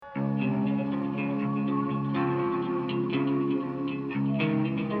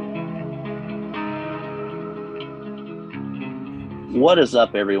What is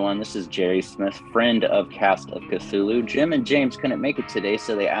up, everyone? This is Jerry Smith, friend of Cast of Cthulhu. Jim and James couldn't make it today,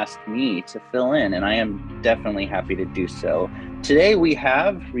 so they asked me to fill in, and I am definitely happy to do so. Today we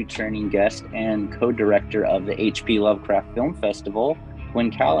have returning guest and co-director of the H.P. Lovecraft Film Festival,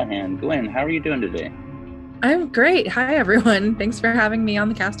 Gwen Callahan. Gwen, how are you doing today? I'm great. Hi, everyone. Thanks for having me on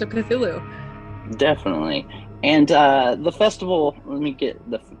the Cast of Cthulhu. Definitely. And the festival, let me get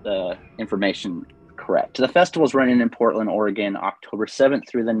the information correct. The festival is running in Portland, Oregon, October 7th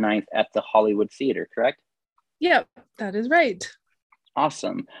through the 9th at the Hollywood Theater, correct? Yep, that is right.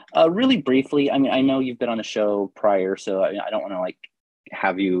 Awesome. Really briefly, I mean, I know you've been on the show prior, so I don't want to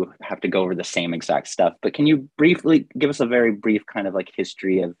have you have to go over the same exact stuff, but can you briefly give us a very brief kind of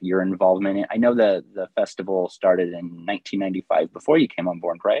history of your involvement? I know the festival started in 1995 before you came on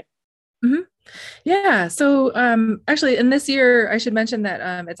board, right? hmm Yeah. So actually, in this year, I should mention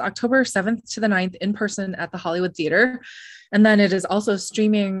that it's October 7th to the 9th in person at the Hollywood Theater. And then it is also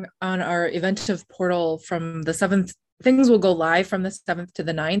streaming on our Eventive portal from the 7th. Things will go live from the 7th to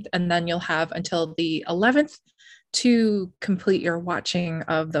the 9th, and then you'll have until the 11th to complete your watching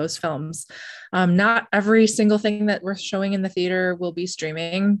of those films. Not every single thing that we're showing in the theater will be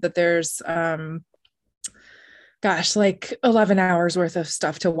streaming, but there's like 11 hours worth of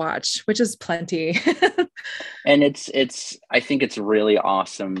stuff to watch, which is plenty. And it's I think it's really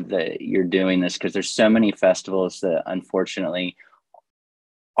awesome that you're doing this because there's so many festivals that unfortunately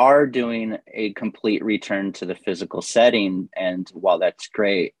are doing a complete return to the physical setting. And while that's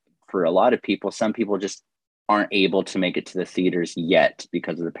great for a lot of people, some people just aren't able to make it to the theaters yet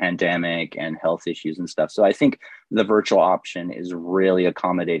because of the pandemic and health issues and stuff. So I think the virtual option is really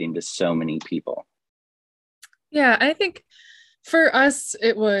accommodating to so many people. Yeah, I think for us,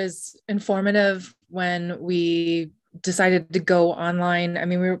 it was informative when we decided to go online. I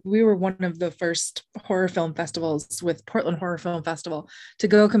mean, we were one of the first horror film festivals with Portland Horror Film Festival to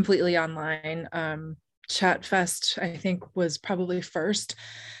go completely online. Chat Fest, I think, was probably first.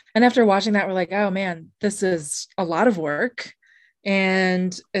 And after watching that, we're like, oh man, this is a lot of work.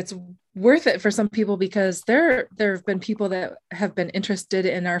 And it's worth it for some people because there have been people that have been interested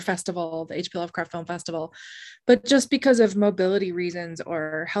in our festival, the HP Lovecraft Film Festival, but just because of mobility reasons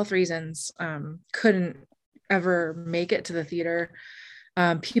or health reasons, couldn't ever make it to the theater.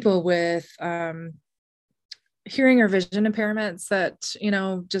 People with hearing or vision impairments that,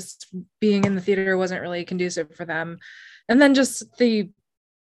 just being in the theater wasn't really conducive for them. And then just the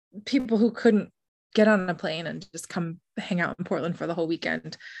people who couldn't get on a plane and just come hang out in Portland for the whole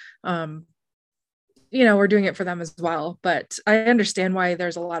weekend. We're doing it for them as well. But I understand why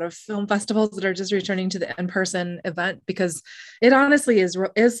there's a lot of film festivals that are just returning to the in-person event, because it honestly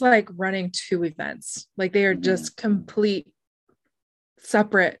is like running two events. Like they are just complete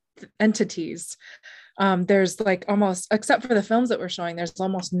separate entities. There's like almost, except for the films that we're showing, there's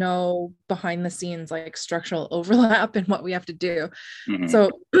almost no behind the scenes like structural overlap in what we have to do. Mm-hmm.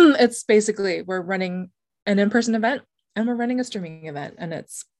 So it's basically we're running an in-person event and we're running a streaming event, and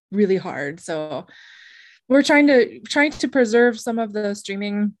it's really hard. So we're trying to preserve some of the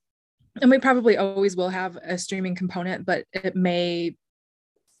streaming, and we probably always will have a streaming component, but it may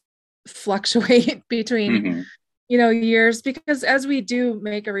fluctuate between Mm-hmm. years, because as we do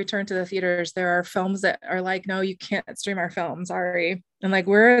make a return to the theaters, there are films that are like, no, you can't stream our film, sorry. And like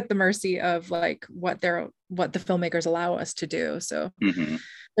we're at the mercy of like what the filmmakers allow us to do. So Mm-hmm.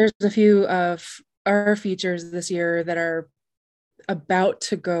 there's a few of our features this year that are about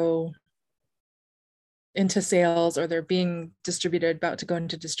to go into sales, or they're being distributed, about to go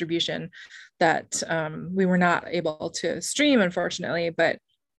into distribution, that we were not able to stream, unfortunately. But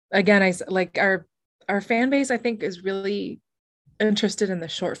again, I like our fan base, I think, is really interested in the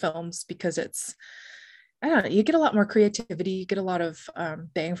short films because it's, I don't know, you get a lot more creativity, you get a lot of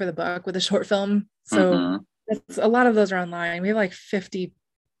bang for the buck with a short film. So Mm-hmm. it's, a lot of those are online. We have like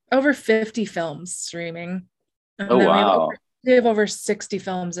over 50 films streaming, Oh, and then wow. we have over 60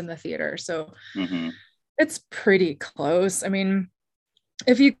 films in the theater. So Mm-hmm. it's pretty close. I mean,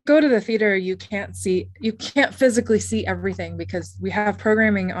 if you go to the theater, you can't physically see everything because we have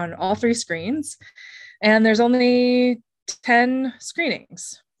programming on all three screens, and there's only 10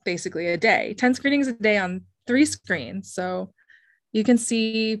 screenings basically a day, 10 screenings a day on three screens. So you can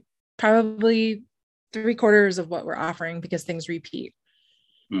see probably three-quarters of what we're offering because things repeat.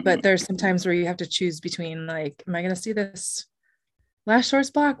 Mm-hmm. But there's some times where you have to choose between, like, am I going to see this last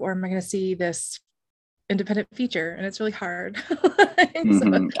shorts block, or am I going to see this independent feature? And it's really hard. so,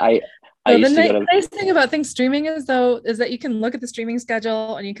 Mm-hmm. I so the used to go to nice thing about things streaming is that you can look at the streaming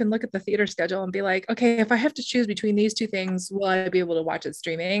schedule and you can look at the theater schedule and be like, okay, if I have to choose between these two things, will I be able to watch it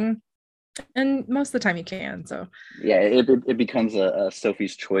streaming? And most of the time you can. So Yeah, it becomes a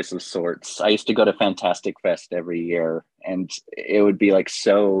Sophie's Choice of sorts. I used to go to Fantastic Fest every year, and it would be like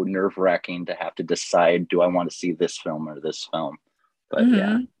so nerve-wracking to have to decide, do I want to see this film or this film? But yeah.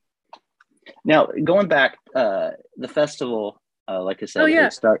 mm-hmm. Now going back, the festival, like I Oh said, yeah.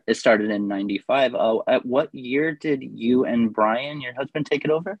 it started in '95. Oh, at what year did you and Brian, your husband, take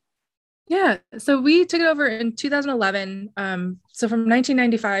it over? Yeah. So we took it over in 2011. So from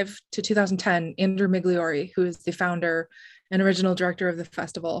 1995 to 2010, Andrew Migliori, who is the founder and original director of the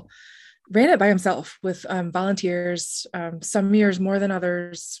festival, ran it by himself with volunteers, some years more than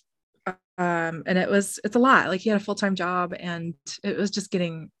others. And it's a lot. Like he had a full-time job and it was just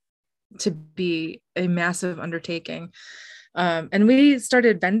getting to be a massive undertaking. And we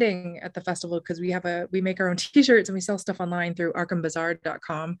started vending at the festival because we make our own t-shirts and we sell stuff online through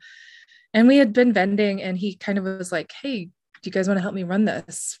arkhambazaar.com. And we had been vending and he kind of was like, hey, do you guys want to help me run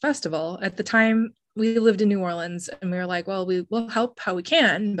this festival? At the time we lived in New Orleans and we were like, well, we will help how we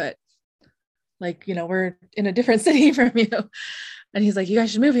can, but like, we're in a different city from you. And he's like, you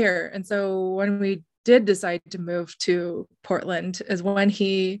guys should move here. And so when we did decide to move to Portland is when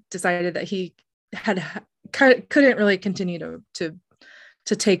he decided that he couldn't really continue to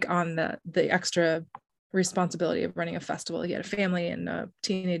take on the extra responsibility of running a festival. He had a family and a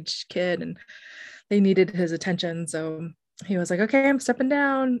teenage kid and they needed his attention. So he was like, okay, I'm stepping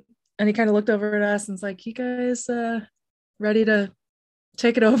down. And he kind of looked over at us and was like, you guys ready to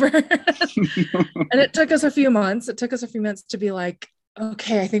take it over? And it took us a few months. It took us a few months to be like,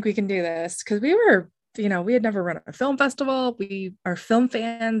 okay, I think we can do this. Cause we were, we had never run a film festival. We are film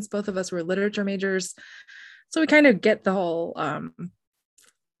fans. Both of us were literature majors. So we kind of get the whole,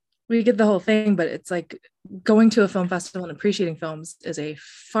 thing, but it's like going to a film festival and appreciating films is a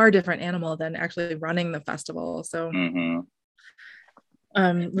far different animal than actually running the festival. So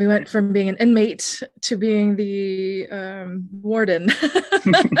Mm-hmm. we went from being an inmate to being the warden. So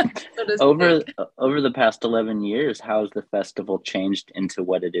Over the past 11 years, how has the festival changed into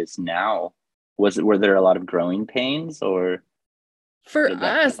what it is now? Were there a lot of growing pains, or for did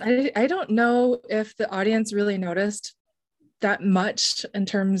that us, I don't know if the audience really noticed that much in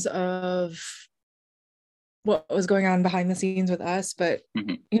terms of what was going on behind the scenes with us, but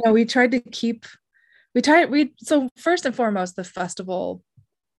mm-hmm. we tried to keep so first and foremost, the festival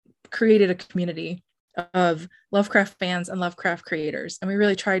created a community of Lovecraft fans and Lovecraft creators, and we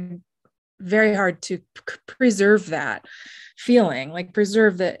really tried very hard to preserve that feeling, like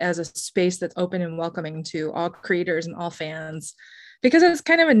preserve that as a space that's open and welcoming to all creators and all fans, because it's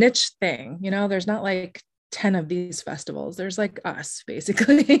kind of a niche thing. There's not like 10 of these festivals. There's like us,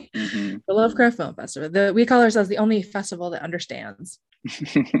 basically. Mm-hmm. The Lovecraft Film Festival. We call ourselves the only festival that understands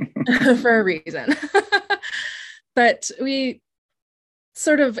for a reason. But we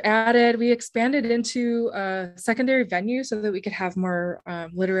expanded into a secondary venue so that we could have more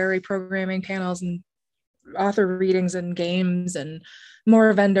literary programming panels and author readings and games and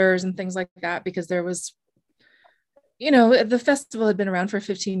more vendors and things like that, because there was, the festival had been around for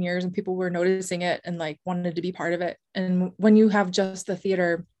 15 years and people were noticing it and like wanted to be part of it. And when you have just the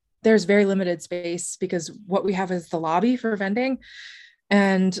theater, there's very limited space because what we have is the lobby for vending.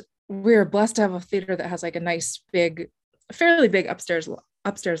 And we're blessed to have a theater that has like a nice fairly big upstairs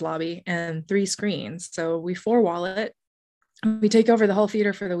lobby and 3 screens. So we 4-wall it. We take over the whole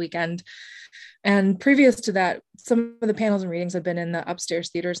theater for the weekend. And previous to that, some of the panels and readings have been in the upstairs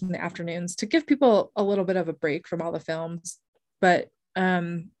theaters in the afternoons to give people a little bit of a break from all the films. But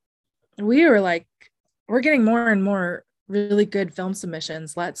we were like, we're getting more and more really good film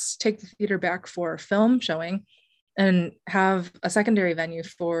submissions. Let's take the theater back for film showing and have a secondary venue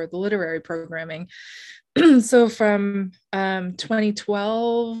for the literary programming. So from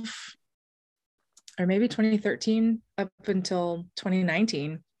 2012 or maybe 2013 up until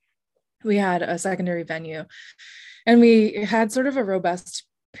 2019, we had a secondary venue and we had sort of a robust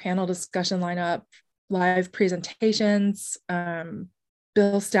panel discussion lineup, live presentations.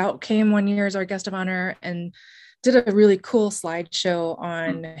 Bill Stout came one year as our guest of honor and did a really cool slideshow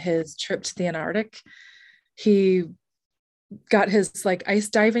on his trip to the Antarctic. He got his like ice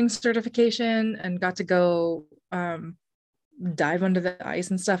diving certification and got to go dive under the ice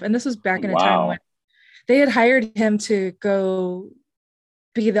and stuff. And this was back in a time when they had hired him to go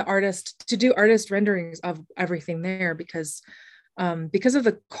be the artist, to do artist renderings of everything there because of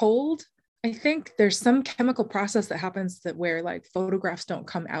the cold. I think there's some chemical process that happens that where like photographs don't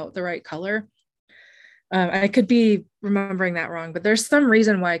come out the right color. I could be remembering that wrong, but there's some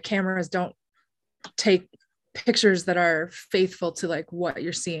reason why cameras don't take pictures that are faithful to like what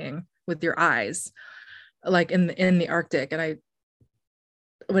you're seeing with your eyes, like in the Arctic. And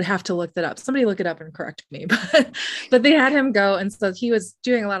would have to look that up. Somebody look it up and correct me, but they had him go. And so he was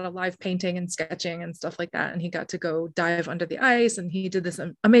doing a lot of live painting and sketching and stuff like that. And he got to go dive under the ice, and he did this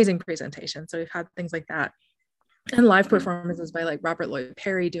amazing presentation. So we've had things like that, and live performances by like Robert Lloyd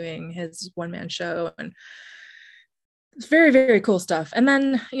Perry doing his one-man show. And it's very, very cool stuff. And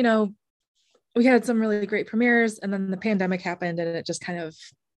then, you know, we had some really great premieres, and then the pandemic happened, and it just kind of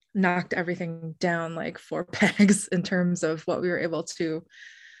knocked everything down like 4 pegs in terms of what we were able to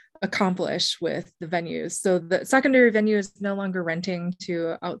accomplish with the venues. So the secondary venue is no longer renting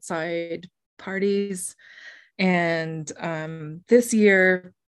to outside parties. And this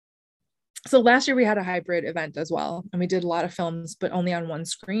year, so last year we had a hybrid event as well, and we did a lot of films, but only on one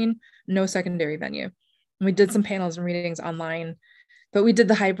screen, no secondary venue. And we did some panels and readings online, but we did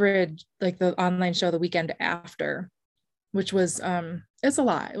the hybrid, like the online show the weekend after, which was it's a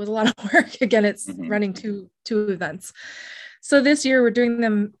lot. It was a lot of work. Again, it's running two events. So this year we're doing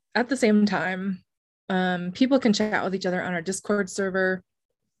them at the same time. People can chat with each other on our Discord server.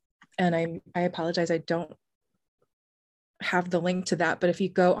 And I apologize, I don't have the link to that, but if you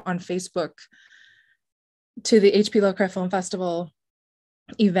go on Facebook to the HP Lovecraft Film Festival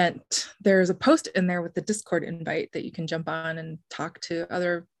event, there's a post in there with the Discord invite that you can jump on and talk to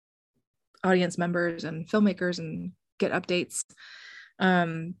other audience members and filmmakers and get updates.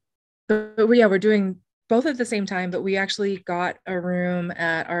 But yeah, we're doing both at the same time, but we actually got a room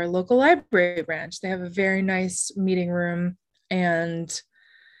at our local library branch. They have a very nice meeting room, and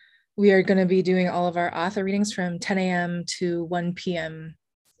we are going to be doing all of our author readings from 10 a.m. to 1 p.m.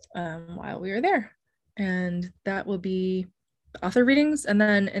 While we are there. And that will be author readings. And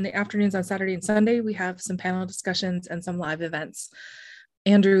then in the afternoons on Saturday and Sunday, we have some panel discussions and some live events.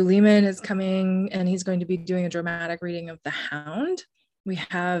 Andrew Lehman is coming, and he's going to be doing a dramatic reading of The Hound. We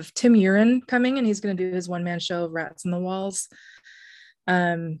have Tim Urin coming, and he's going to do his one-man show, Rats in the Walls.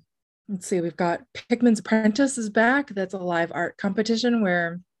 Let's see, we've got Pickman's Apprentice is back. That's a live art competition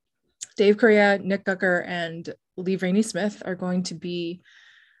where Dave Correa, Nick Gucker, and Lee Rainey Smith are going to be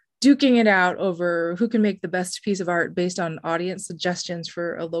duking it out over who can make the best piece of art based on audience suggestions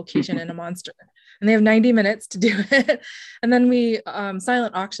for a location and a monster. And they have 90 minutes to do it. And then we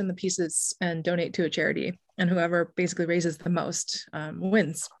silent auction the pieces and donate to a charity. And whoever basically raises the most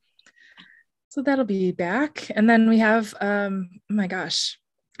wins. So that'll be back. And then we have, oh my gosh,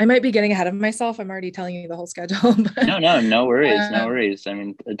 I might be getting ahead of myself. I'm already telling you the whole schedule. But, no worries. No worries. I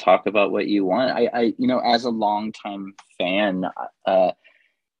mean, talk about what you want. I you know, as a longtime fan,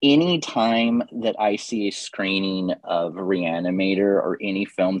 any time that I see a screening of Reanimator or any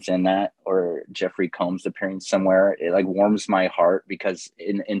films in that, or Jeffrey Combs appearing somewhere, it like warms my heart, because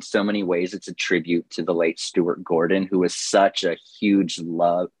in so many ways it's a tribute to the late Stuart Gordon, who was such a huge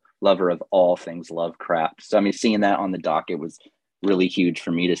lover of all things Lovecraft. So I mean, seeing that on the docket was really huge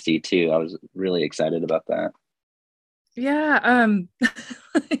for me to see too. I was really excited about that. Yeah,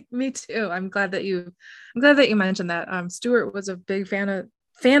 me too. I'm glad that you mentioned that. Stuart was a big fan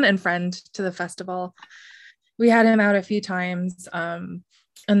and friend to the festival. We had him out a few times, and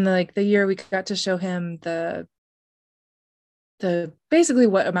the year we got to show him the basically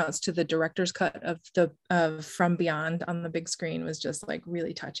what amounts to the director's cut of From Beyond on the big screen was just like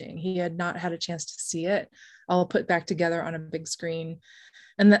really touching. He had not had a chance to see it all put back together on a big screen,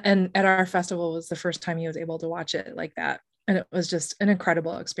 and at our festival was the first time he was able to watch it like that, and it was just an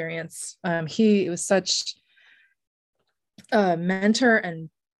incredible experience. He was such a mentor and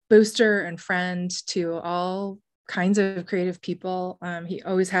booster and friend to all kinds of creative people. He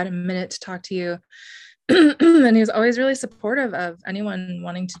always had a minute to talk to you. And he was always really supportive of anyone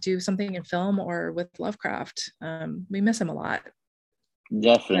wanting to do something in film or with Lovecraft. We miss him a lot.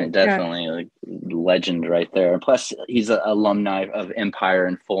 Definitely, like legend right there. Plus, he's an alumni of Empire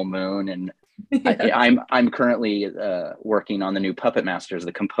and Full Moon, and yes. I'm currently working on the new Puppet Master as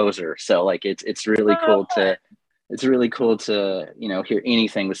the composer. So like it's really cool to hear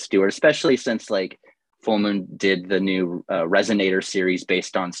anything with Stuart, especially since like Full Moon did the new Resonator series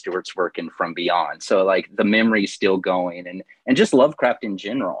based on Stuart's work in From Beyond. So like the memory's still going, and just Lovecraft in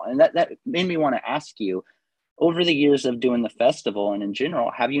general. And that made me want to ask you, over the years of doing the festival and in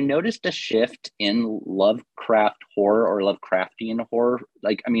general, have you noticed a shift in Lovecraft horror or Lovecraftian horror?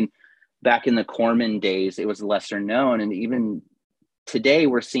 Like, I mean, back in the Corman days, it was lesser known. And even today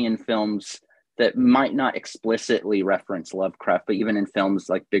we're seeing films that might not explicitly reference Lovecraft, but even in films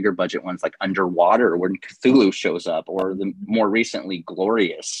like bigger budget ones like Underwater, where Cthulhu shows up, or the more recently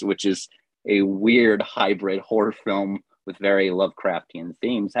Glorious, which is a weird hybrid horror film with very Lovecraftian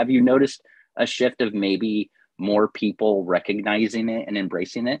themes. Have you noticed a shift of maybe more people recognizing it and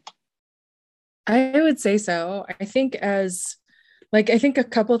embracing it? I would say so. I think as Like, I think a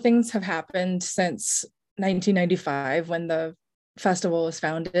couple things have happened since 1995 when the festival was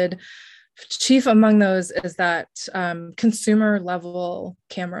founded. Chief among those is that consumer level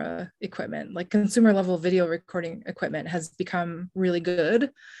camera equipment, like consumer level video recording equipment, has become really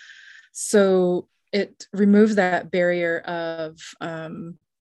good. So it removes that barrier of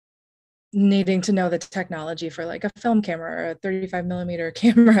needing to know the technology for like a film camera or a 35 millimeter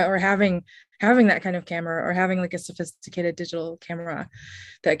camera, or having that kind of camera, or having like a sophisticated digital camera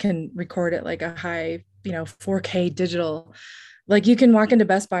that can record at like a high, 4K digital. Like, you can walk into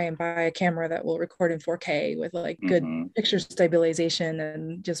Best Buy and buy a camera that will record in 4K with like good picture stabilization,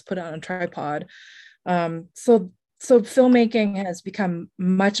 and just put it on a tripod. So filmmaking has become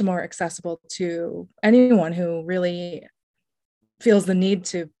much more accessible to anyone who really feels the need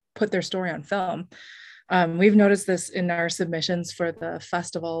to put their story on film. We've noticed this in our submissions for the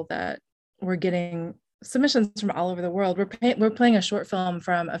festival, that we're getting submissions from all over the world. We're playing a short film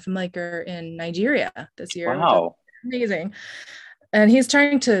from a filmmaker in Nigeria this year. Wow. Amazing. And he's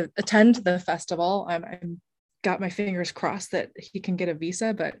trying to attend the festival. I'm got my fingers crossed that he can get a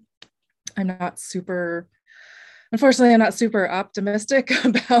visa, but unfortunately, I'm not super optimistic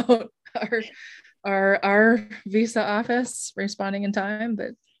about our visa office responding in time.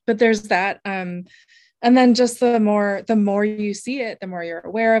 But there's that. And then just the more you see it, the more you're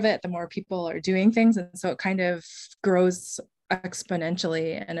aware of it, the more people are doing things. And so it kind of grows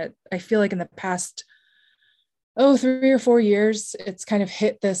exponentially. And I feel like in the past, 3 or 4 years, it's kind of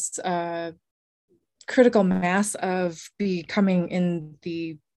hit this critical mass of becoming in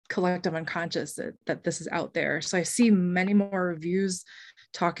the collective unconscious that this is out there. So I see many more reviews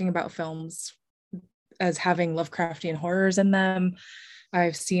talking about films as having Lovecraftian horrors in them.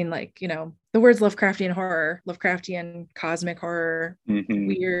 I've seen the words Lovecraftian horror, Lovecraftian cosmic horror,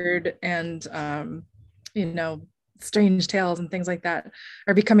 weird, and strange tales and things like that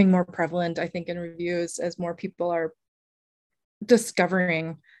are becoming more prevalent, I think, in reviews, as more people are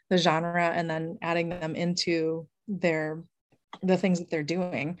discovering the genre and then adding them into the things that they're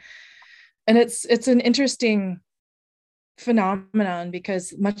doing. And it's an interesting phenomenon,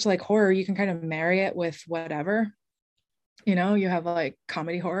 because much like horror, you can kind of marry it with whatever. You have like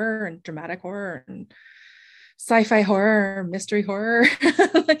comedy horror and dramatic horror and sci-fi horror, mystery horror,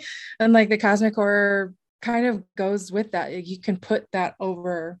 and like the cosmic horror kind of goes with that. You can put that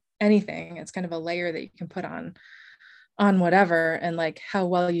over anything. It's kind of a layer that you can put on whatever. And like how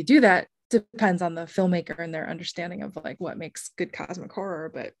well you do that depends on the filmmaker and their understanding of like what makes good cosmic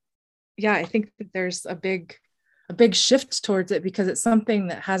horror. But yeah, I think that there's a big shift towards it, because it's something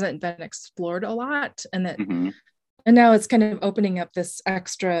that hasn't been explored a lot, and that and now it's kind of opening up the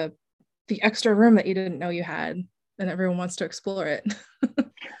extra room that you didn't know you had, and everyone wants to explore it.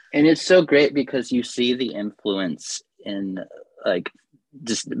 And it's so great because you see the influence in like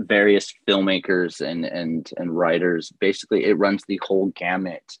just various filmmakers and writers. Basically, it runs the whole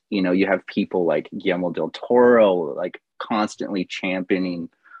gamut. You have people like Guillermo del Toro, like constantly championing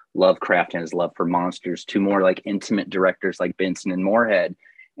Lovecraft and his love for monsters, to more like intimate directors like Benson and Moorhead,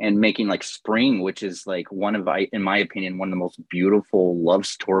 and making like Spring, which is like in my opinion, one of the most beautiful love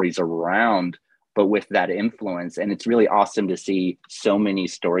stories around, but with that influence. And it's really awesome to see so many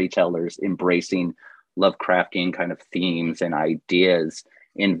storytellers embracing Lovecraftian kind of themes and ideas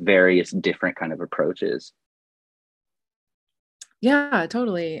in various different kind of approaches. Yeah,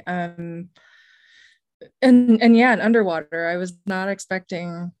 totally. And yeah, and underwater, I was not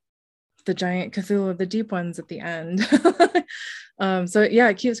expecting the giant Cthulhu of the deep ones at the end. So yeah,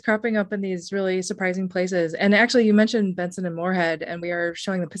 it keeps cropping up in these really surprising places. And actually, you mentioned Benson and Moorhead, and we are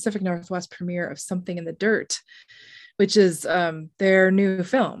showing the Pacific Northwest premiere of Something in the Dirt, which is their new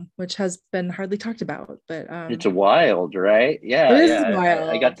film, which has been hardly talked about. But it's wild, right? Yeah, it is yeah. wild.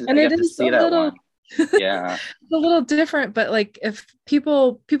 I got to see that one. Yeah, it's a little different. But like, if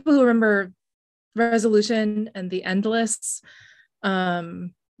people who remember Resolution and The Endless,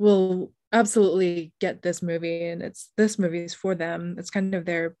 will absolutely get this movie, and this movie is for them. It's kind of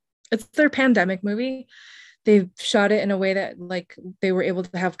their pandemic movie. They shot it in a way that like they were able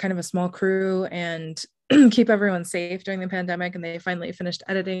to have kind of a small crew and keep everyone safe during the pandemic, and they finally finished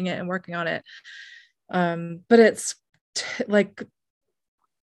editing it and working on it. But it's like,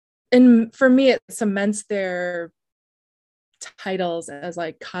 and for me, it cements their titles as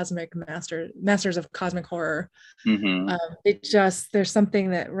like cosmic masters of cosmic horror. There's something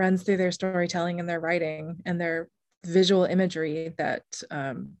that runs through their storytelling and their writing and their visual imagery that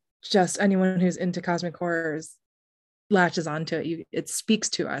just anyone who's into cosmic horrors latches onto it. It speaks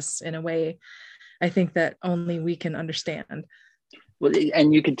to us in a way I think that only we can understand. Well,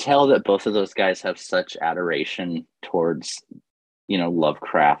 and you could tell that both of those guys have such adoration towards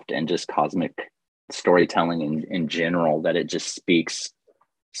Lovecraft and just cosmic storytelling in general, that it just speaks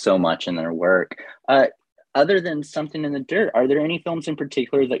so much in their work. Other than Something in the Dirt, are there any films in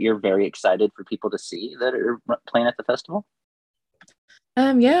particular that you're very excited for people to see that are playing at the festival?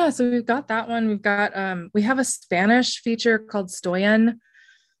 Yeah, so we've got that one. We have a Spanish feature called Stoyan,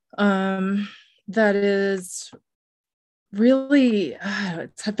 um, that is really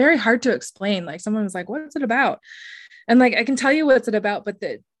it's very hard to explain. Like someone was like, "What's it about?" And like I can tell you what's it about, but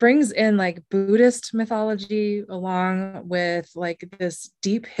it brings in like Buddhist mythology along with like this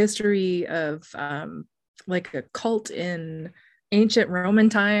deep history of like a cult in ancient Roman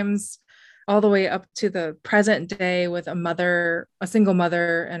times, all the way up to the present day with a single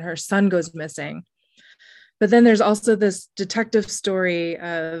mother, and her son goes missing. But then there's also this detective story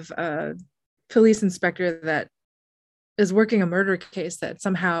of a police inspector that is working a murder case that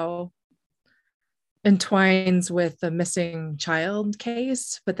somehow entwines with the missing child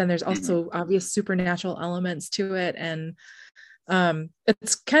case, but then there's also obvious supernatural elements to it. And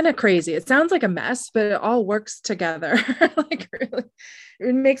it's kind of crazy. It sounds like a mess, but it all works together. Like really,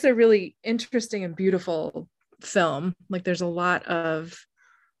 it makes a really interesting and beautiful film. Like there's a lot of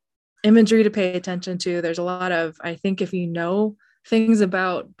imagery to pay attention to. There's a lot of, I think if you know things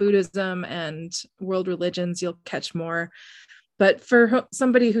about Buddhism and world religions, you'll catch more. But for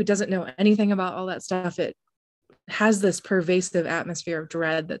somebody who doesn't know anything about all that stuff, it has this pervasive atmosphere of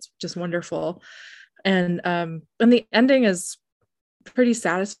dread that's just wonderful. And the ending is pretty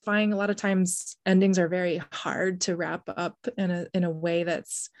satisfying. A lot of times endings are very hard to wrap up in a way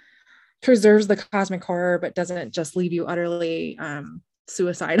that's preserves the cosmic horror but doesn't just leave you utterly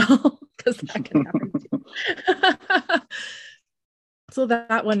suicidal, because that can happen too. So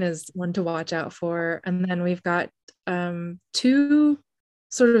that one is one to watch out for. And then we've got two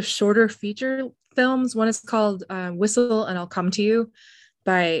sort of shorter feature films. One is called Whistle and I'll Come to You,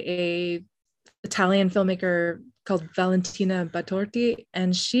 by a Italian filmmaker called Valentina Battorti,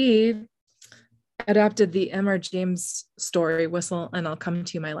 and she adapted the M.R. James story Whistle and I'll Come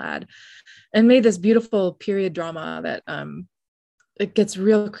to You, My Lad, and made this beautiful period drama that it gets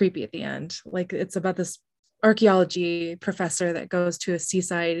real creepy at the end. Like it's about this archaeology professor that goes to a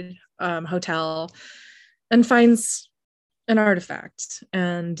seaside hotel and finds an artifact,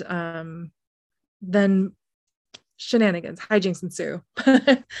 and then shenanigans, hijinks ensue.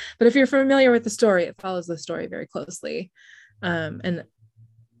 But if you're familiar with the story, it follows the story very closely, and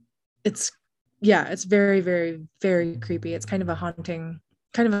it's it's very, very, very creepy. It's kind of a haunting,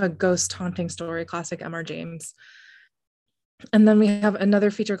 kind of a ghost haunting story, classic M.R. James. And then we have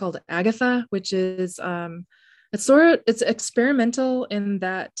another feature called Agatha, which is it's experimental in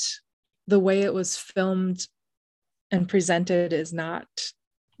that the way it was filmed and presented is not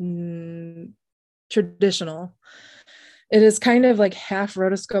traditional. It is kind of like half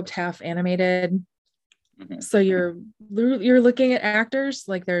rotoscoped, half animated. So you're looking at actors,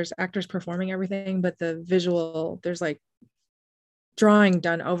 like there's actors performing everything, but the visual, there's like drawing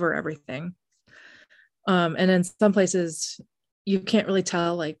done over everything. And in some places you can't really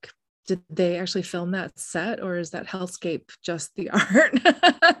tell, like, did they actually film that set or is that hellscape just the art?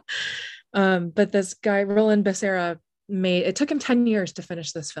 But this guy, Roland Becerra, it took him 10 years to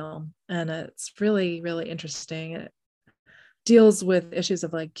finish this film. And it's really, really interesting. It deals with issues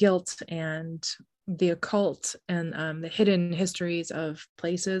of like guilt and the occult and the hidden histories of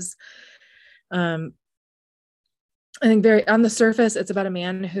places. I think very on the surface, it's about a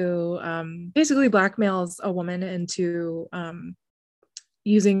man who basically blackmails a woman into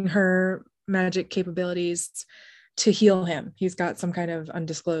using her magic capabilities to heal him. He's got some kind of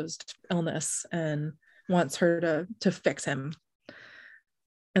undisclosed illness and wants her to fix him.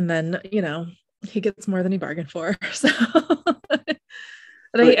 And then, he gets more than he bargained for. So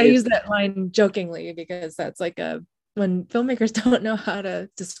but I use that line jokingly because that's like when filmmakers don't know how to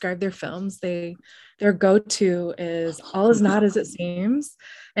describe their films, their go-to is all is not as it seems,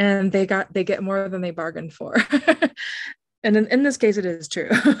 and they get more than they bargained for. And in this case, it is true.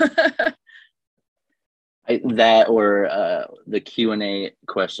 That or the Q&A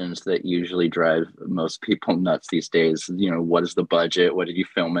questions that usually drive most people nuts these days. What is the budget? What did you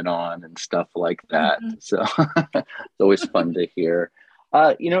film it on? And stuff like that. Mm-hmm. So it's always fun to hear.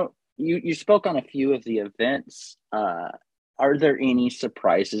 You spoke on a few of the events. Are there any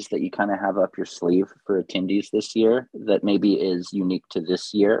surprises that you kind of have up your sleeve for attendees this year that maybe is unique to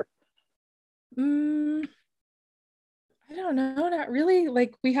this year? I don't know, not really.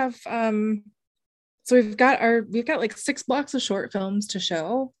 Like we have so we've got like 6 blocks of short films to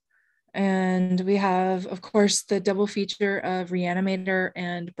show, And we have, of course, the double feature of Reanimator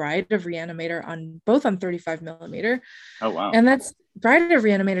and Bride of Reanimator on both on 35 millimeter. Oh wow. And that's Bride of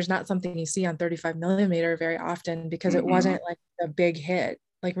Reanimator is not something you see on 35 millimeter very often because it Mm-hmm. wasn't like a big hit.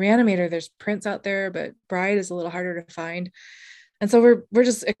 Like Reanimator, there's prints out there, but Bride is a little harder to find. And so we're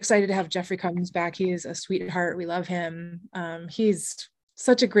just excited to have Jeffrey Combs back. He is a sweetheart. We love him. He's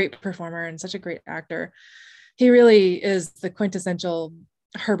such a great performer and such a great actor. He really is the quintessential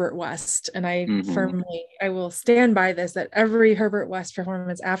Herbert West. And Mm-hmm. I will stand by this, that every Herbert West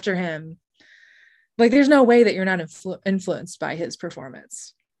performance after him, like there's no way that you're not influenced by his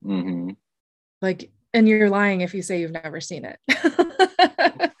performance. Mm-hmm. Like, and you're lying if you say you've never seen it.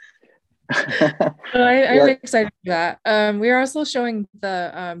 So I'm Yeah. excited for that. We are also showing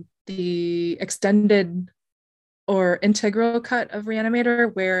the extended or integral cut of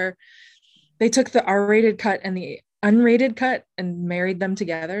Reanimator, where they took the R-rated cut and the unrated cut and married them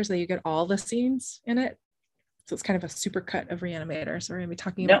together, so you get all the scenes in it. So it's kind of a super cut of Reanimator. So we're going to be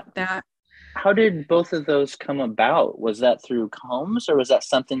talking Now, about that. how did both of those come about? Was that through Combs, or was that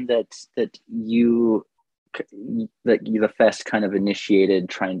something the fest kind of initiated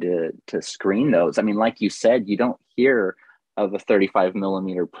trying to screen those? I mean, like you said, you don't hear of a 35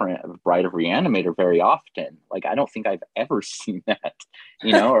 millimeter print of Bride of Reanimator very often. Like, I don't think I've ever seen that,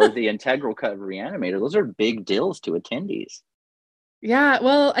 or the integral cut of Reanimator. Those are big deals to attendees. Yeah,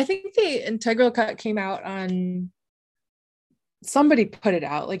 well, I think the integral cut came out on, somebody put it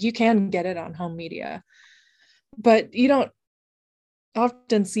out. Like you can get it on home media, but you don't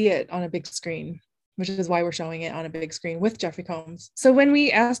often see it on a big screen, which is why we're showing it on a big screen with Jeffrey Combs. So when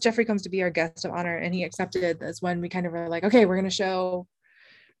we asked Jeffrey Combs to be our guest of honor and he accepted, that's when we kind of were like, okay, we're going to show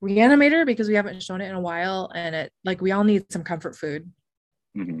Reanimator because we haven't shown it in a while, and it, like, we all need some comfort food.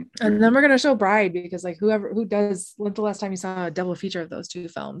 Mm-hmm. And then we're going to show Bride because, like, who does, when's the last time you saw a double feature of those two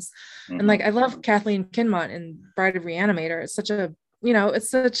films? And Mm-hmm. like, I love Kathleen Kinmont in Bride of Reanimator. It's such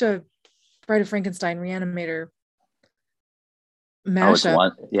a Bride of Frankenstein Reanimator Oh, it's mashup.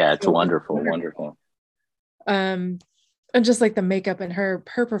 one. Yeah, it's So it's wonderful, wonderful. wonderful. Um, and just like the makeup and her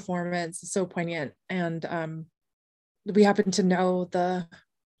performance is so poignant. And we happen to know the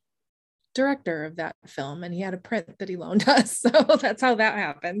director of that film, and he had a print that he loaned us. So that's how that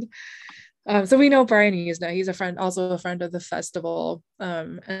happened. So we know Brian Hughes now. He's a friend, also a friend of the festival,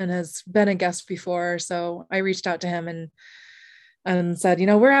 and has been a guest before. So I reached out to him and said,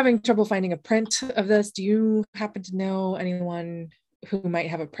 we're having trouble finding a print of this. Do you happen to know anyone who might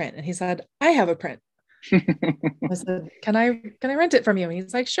have a print? And he said, I have a print. I said, can I rent it from you? And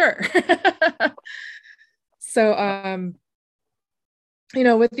he's like, sure. So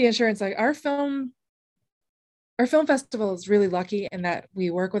with the insurance, like our film festival is really lucky in that we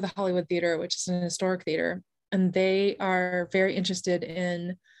work with the Hollywood Theater, which is an historic theater, and they are very interested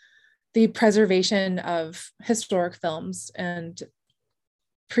in the preservation of historic films and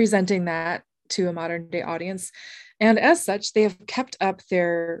presenting that to a modern day audience. And as such, they have kept up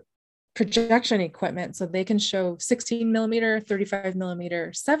their projection equipment so they can show 16 millimeter, 35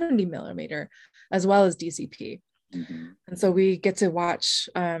 millimeter, 70 millimeter, as well as DCP. Mm-hmm. And so we get to watch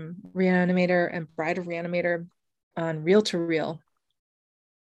Reanimator and Bride of Reanimator on reel to reel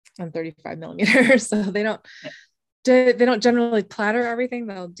on 35 millimeters. So they don't generally platter everything.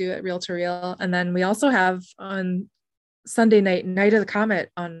 They'll do it reel to reel. And then we also have on Sunday Night of the Comet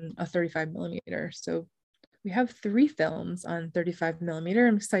on a 35 millimeter. So we have 3 films on 35 millimeter.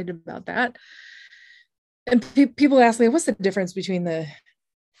 I'm excited about that. And people ask me, what's the difference between the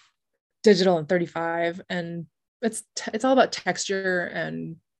digital and 35? And it's all about texture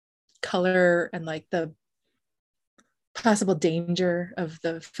and color and like the possible danger of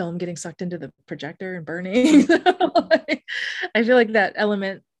the film getting sucked into the projector and burning. I feel like that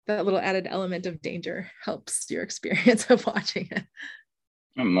little added element of danger helps your experience of watching it.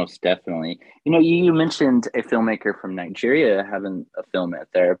 Most definitely. You mentioned a filmmaker from Nigeria having a film out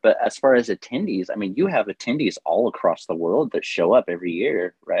there, but as far as attendees, I mean, you have attendees all across the world that show up every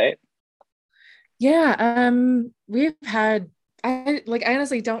year, right? Yeah, we've had, I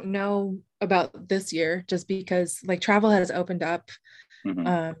honestly don't know about this year just because like travel has opened up.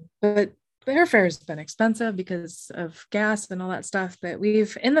 Mm-hmm. But airfare has been expensive because of gas and all that stuff. But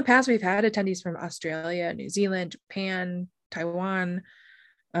in the past, we've had attendees from Australia, New Zealand, Japan, Taiwan,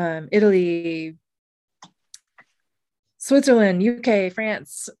 Italy, Switzerland, UK,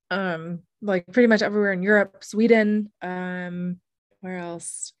 France, like pretty much everywhere in Europe, Sweden, where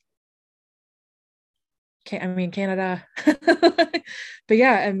else? Canada. But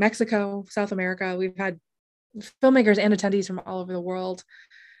yeah, and Mexico, South America, we've had filmmakers and attendees from all over the world.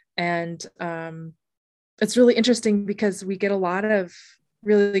 And it's really interesting because we get a lot of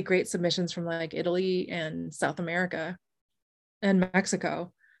really great submissions from like Italy and South America and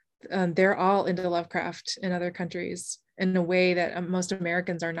Mexico. They're all into Lovecraft in other countries in a way that most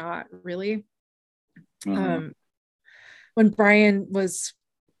Americans are not really. Mm-hmm. When Brian was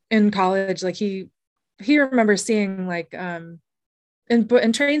in college, like he remembers seeing like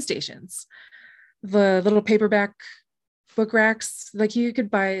in train stations the little paperback book racks. Like you could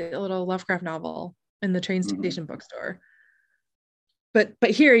buy a little Lovecraft novel in the train Mm-hmm. station bookstore. But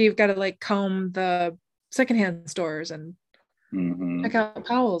here you've got to like comb the secondhand stores and Mm-hmm. check out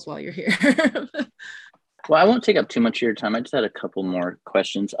Powell's while you're here. Well, I won't take up too much of your time. I just had a couple more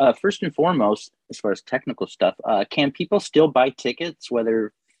questions. First and foremost, as far as technical stuff, can people still buy tickets,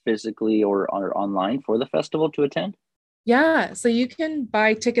 whether physically or online, for the festival to attend? Yeah, so you can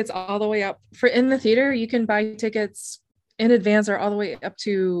buy tickets all the way up for in the theater. You can buy tickets in advance or all the way up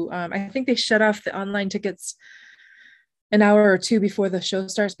to I think they shut off the online tickets an hour or two before the show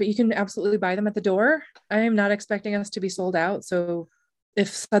starts, but you can absolutely buy them at the door. I am not expecting us to be sold out. So if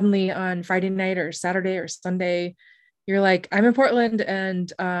suddenly on Friday night or Saturday or Sunday, you're like, I'm in Portland and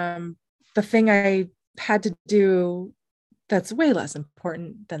the thing I had to do that's way less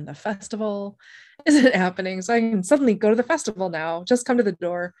important than the festival isn't happening. So I can suddenly go to the festival now. Just come to the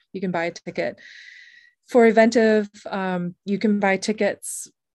door. You can buy a ticket. For Eventive, you can buy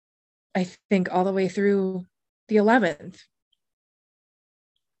tickets, I think, all the way through the 11th.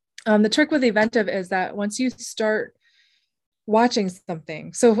 The trick with Eventive is that once you start watching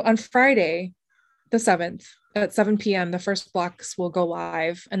something, so on Friday, the 7th at 7 p.m., the first blocks will go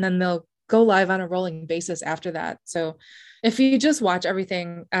live and then they'll go live on a rolling basis after that. So if you just watch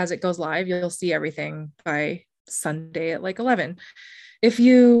everything as it goes live, you'll see everything by Sunday at like 11. If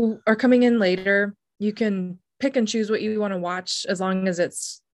you are coming in later, you can pick and choose what you want to watch as long as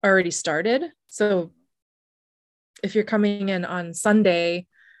it's already started. So if you're coming in on Sunday,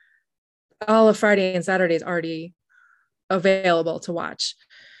 all of Friday and Saturday is already available to watch.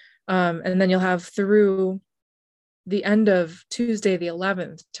 And then you'll have through the end of Tuesday, the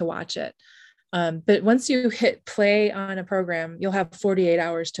 11th, to watch it. But once you hit play on a program, you'll have 48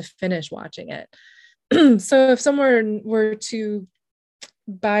 hours to finish watching it. So if someone were to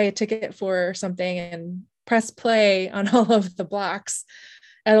buy a ticket for something and press play on all of the blocks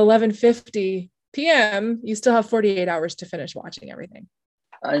at 11:50 p.m., you still have 48 hours to finish watching everything.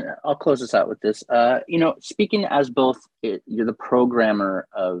 I'll close this out with this. Speaking as both, you're the programmer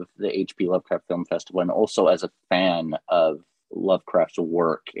of the H.P. Lovecraft Film Festival and also as a fan of Lovecraft's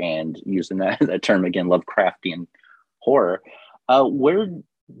work and using that term again, Lovecraftian horror.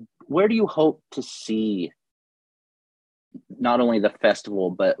 Where do you hope to see not only the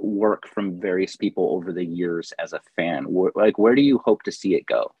festival but work from various people over the years as a fan? Where do you hope to see it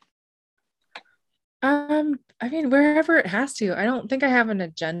go? I mean, wherever it has to. I don't think I have an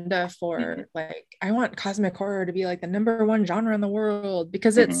agenda for Mm-hmm. like I want cosmic horror to be like the number one genre in the world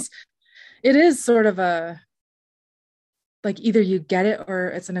because Mm-hmm. it is sort of a like either you get it or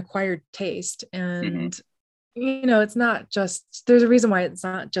it's an acquired taste. Mm-hmm. And it's not just there's a reason why it's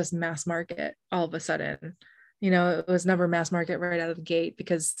not just mass market all of a sudden. It was never mass market right out of the gate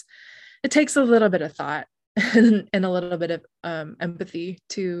because it takes a little bit of thought and a little bit of empathy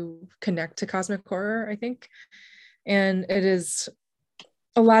to connect to cosmic horror, I think. And it is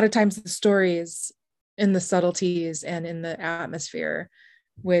a lot of times the stories in the subtleties and in the atmosphere,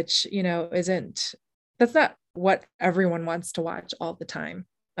 which, isn't, that's not what everyone wants to watch all the time.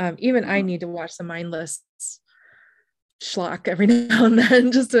 Even I Mm-hmm. need to watch some mindless schlock every now and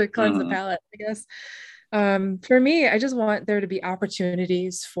then just to cleanse the Mm-hmm. palate, I guess. For me, I just want there to be more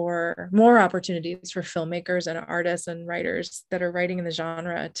opportunities for filmmakers and artists and writers that are writing in the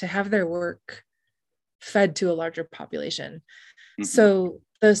genre to have their work fed to a larger population. Mm-hmm. So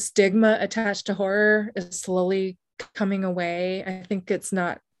the stigma attached to horror is slowly coming away. I think it's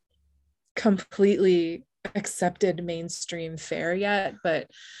not completely accepted mainstream fare yet,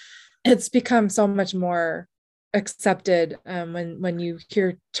 but it's become so much more accepted when you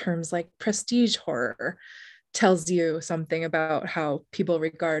hear terms like prestige horror tells you something about how people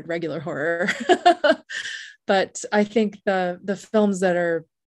regard regular horror. But I think the films that are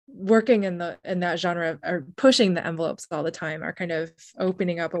working in that genre are pushing the envelopes all the time, are kind of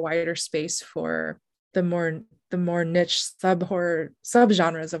opening up a wider space for the more niche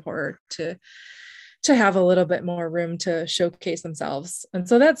subgenres of horror to have a little bit more room to showcase themselves. And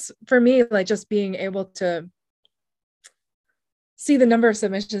so that's for me, like just being able to see the number of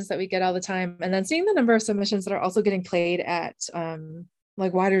submissions that we get all the time, and then seeing the number of submissions that are also getting played at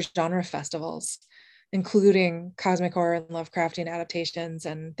like wider genre festivals, including cosmic horror and Lovecraftian adaptations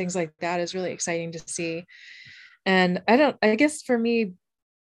and things like that, is really exciting to see. And I guess for me,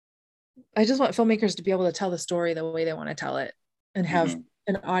 I just want filmmakers to be able to tell the story the way they want to tell it and have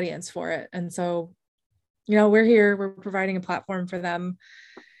an audience for it. And so, we're here, we're providing a platform for them,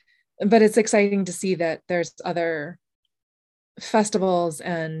 but it's exciting to see that there's other festivals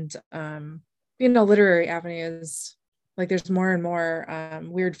and, literary avenues. Like there's more and more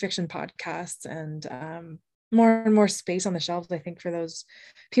weird fiction podcasts and more and more space on the shelves, I think, for those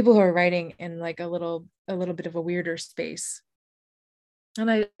people who are writing in like a little bit of a weirder space. And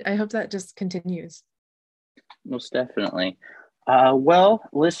I hope that just continues. Most definitely. Well,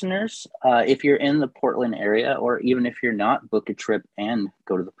 listeners, if you're in the Portland area, or even if you're not, book a trip and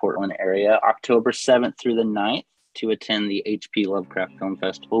go to the Portland area, October 7th through the 9th to attend the HP Lovecraft Film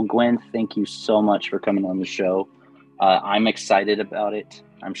Festival. Gwen, thank you so much for coming on the show. I'm excited about it.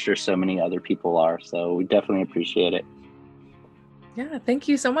 I'm sure so many other people are, so we definitely appreciate it. Yeah, thank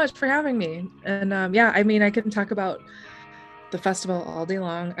you so much for having me. And I can talk about the festival all day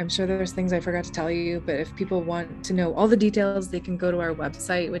long. I'm sure there's things I forgot to tell you, but if people want to know all the details, they can go to our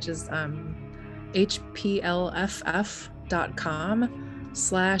website, which is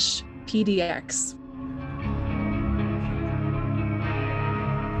hplff.com/PDX.